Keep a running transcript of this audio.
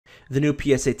The new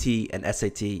PSAT and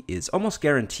SAT is almost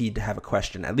guaranteed to have a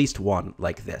question, at least one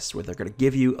like this, where they're going to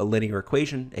give you a linear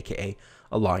equation, aka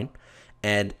a line,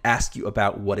 and ask you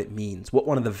about what it means, what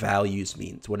one of the values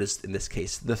means. What does, in this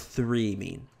case, the 3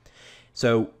 mean?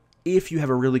 So if you have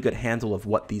a really good handle of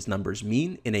what these numbers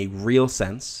mean in a real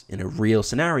sense, in a real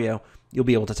scenario, you'll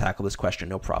be able to tackle this question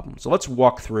no problem. So let's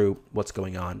walk through what's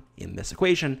going on in this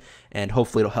equation, and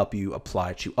hopefully it'll help you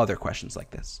apply to other questions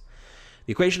like this.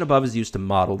 The equation above is used to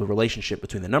model the relationship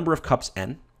between the number of cups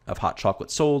N of hot chocolate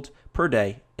sold per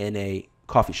day in a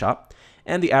coffee shop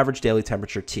and the average daily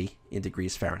temperature T in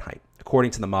degrees Fahrenheit. According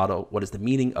to the model, what is the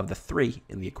meaning of the 3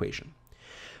 in the equation?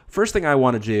 First thing I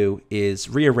want to do is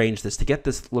rearrange this to get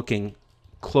this looking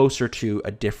closer to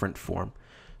a different form.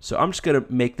 So I'm just going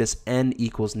to make this N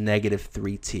equals negative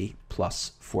 3T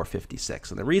plus 456.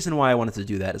 And the reason why I wanted to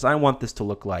do that is I want this to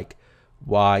look like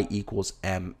Y equals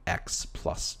MX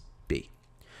plus B.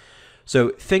 So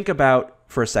think about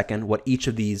for a second what each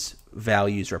of these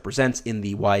values represents in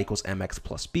the Y equals MX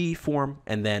plus B form,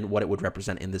 and then what it would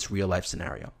represent in this real life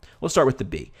scenario. We'll start with the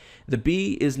B. The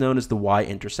B is known as the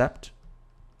Y-intercept.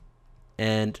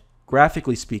 And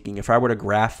graphically speaking, if I were to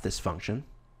graph this function,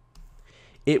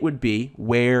 it would be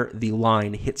where the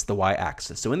line hits the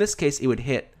y-axis. So in this case, it would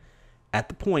hit at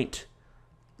the point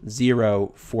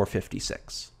 0,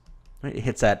 456. Right? It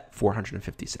hits at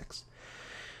 456.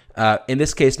 In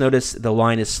this case, notice the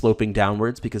line is sloping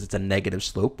downwards because it's a negative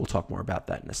slope. We'll talk more about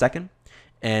that in a second.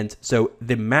 And so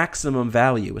the maximum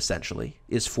value essentially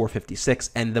is 456,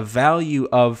 and the value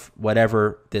of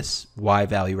whatever this y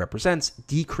value represents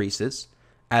decreases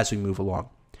as we move along.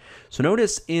 So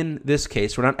notice in this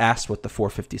case, we're not asked what the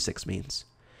 456 means,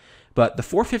 but the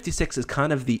 456 is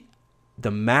kind of the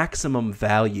maximum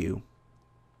value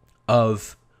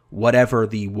of whatever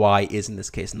the y is in this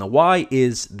case. And the y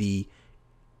is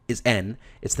N.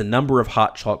 It's the number of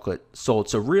hot chocolate sold.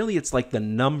 So really it's like the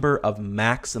number of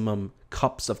maximum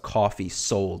cups of coffee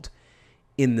sold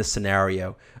in the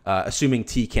scenario, assuming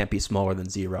T can't be smaller than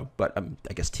 0, but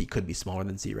I guess T could be smaller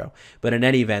than 0. But in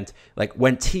any event, like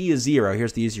when T is 0,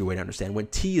 here's the easier way to understand. When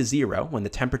T is 0, when the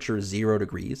temperature is 0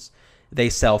 degrees, they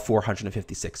sell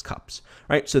 456 cups,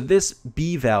 right? So this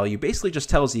B value basically just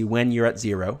tells you when you're at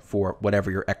 0 for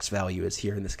whatever your X value is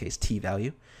here, in this case, T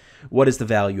value. What is the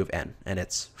value of N? And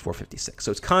it's 456. So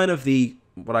it's kind of the,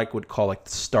 what I would call like the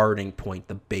starting point,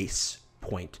 the base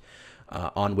point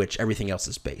on which everything else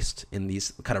is based in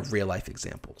these kind of real life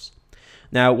examples.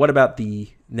 Now, what about the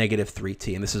negative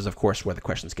 3T? And this is, of course, where the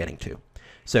question's getting to.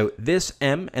 So this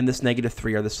M and this negative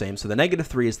 3 are the same. So the negative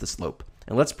 3 is the slope.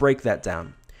 And let's break that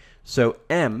down. So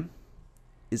M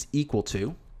is equal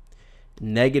to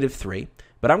negative 3.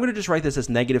 But I'm going to just write this as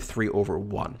negative 3 over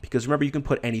 1. Because remember, you can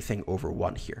put anything over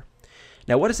 1 here.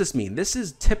 Now, what does this mean? This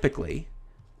is typically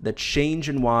the change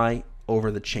in Y over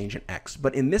the change in X.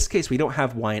 But in this case, we don't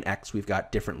have Y and X. We've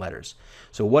got different letters.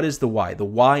 So what is the Y? The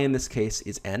Y in this case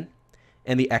is N,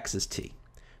 and the X is T.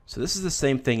 So this is the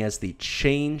same thing as the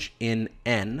change in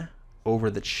N over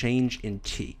the change in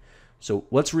T. So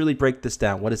let's really break this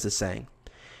down. What is this saying?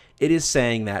 It is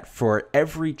saying that for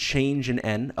every change in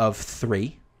N of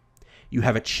 3, you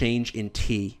have a change in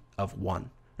T of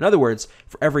 1. In other words,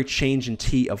 for every change in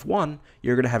T of 1,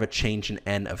 you're going to have a change in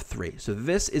N of 3. So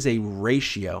this is a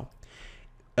ratio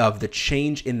of the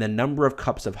change in the number of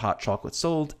cups of hot chocolate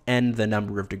sold and the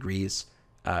number of degrees,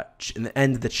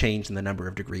 and the change in the number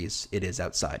of degrees it is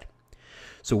outside.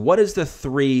 So what does the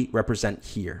 3 represent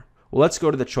here? Well, let's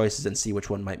go to the choices and see which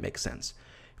one might make sense.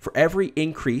 For every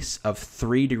increase of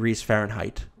 3 degrees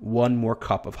Fahrenheit, 1 more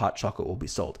cup of hot chocolate will be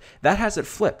sold. That has it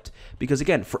flipped because,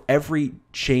 again, for every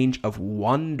change of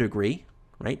 1 degree,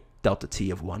 right, delta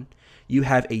T of 1, you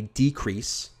have a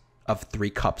decrease of 3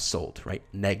 cups sold, right,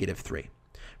 negative 3.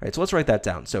 Right, so let's write that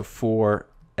down. So for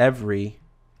every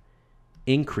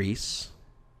increase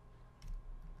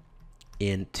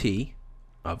in T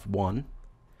of 1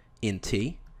 in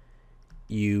T,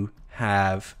 you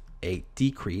have a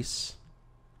decrease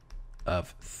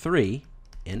of 3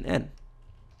 in N.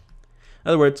 In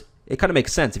other words, it kind of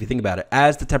makes sense if you think about it.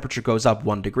 As the temperature goes up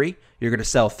 1 degree, you're going to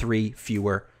sell 3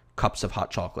 fewer cups of hot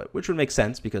chocolate, which would make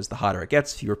sense because the hotter it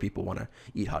gets, fewer people want to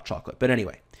eat hot chocolate. But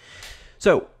anyway,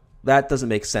 so that doesn't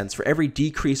make sense. For every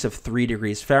decrease of 3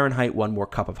 degrees Fahrenheit, 1 more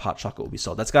cup of hot chocolate will be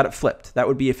sold. That's got it flipped. That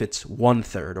would be if it's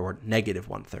 1/3 or negative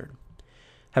 1/3.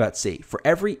 How about C? For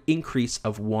every increase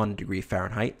of 1 degree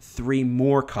Fahrenheit, 3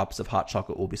 more cups of hot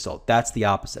chocolate will be sold. That's the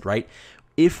opposite, right?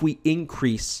 If we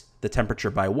increase the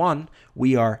temperature by 1,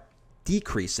 we are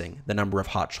decreasing the number of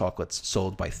hot chocolates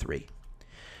sold by 3.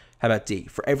 How about D?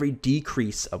 For every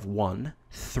decrease of 1,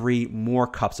 3 more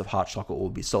cups of hot chocolate will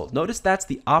be sold. Notice that's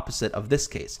the opposite of this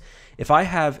case. If I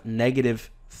have negative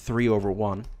 3 over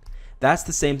 1, that's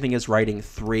the same thing as writing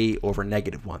 3 over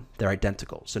negative 1. They're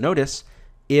identical. So notice,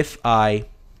 if I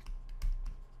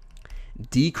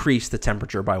decrease the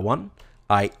temperature by 1,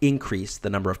 I increase the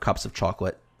number of cups of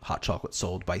hot chocolate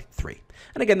sold by 3.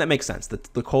 And again, that makes sense. The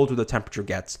colder the temperature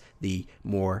gets, the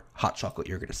more hot chocolate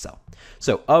you're going to sell.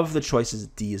 So of the choices,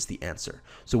 D is the answer.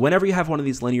 So whenever you have one of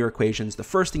these linear equations, the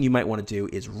first thing you might want to do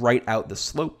is write out the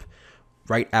slope,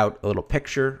 write out a little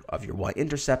picture of your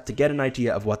y-intercept to get an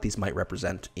idea of what these might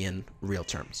represent in real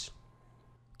terms.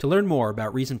 To learn more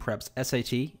about Reason Prep's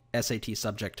SAT, SAT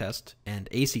subject test, and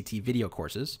ACT video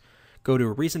courses, go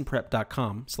to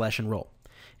reasonprep.com/enroll.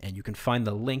 And you can find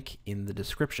the link in the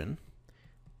description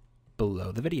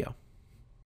below the video.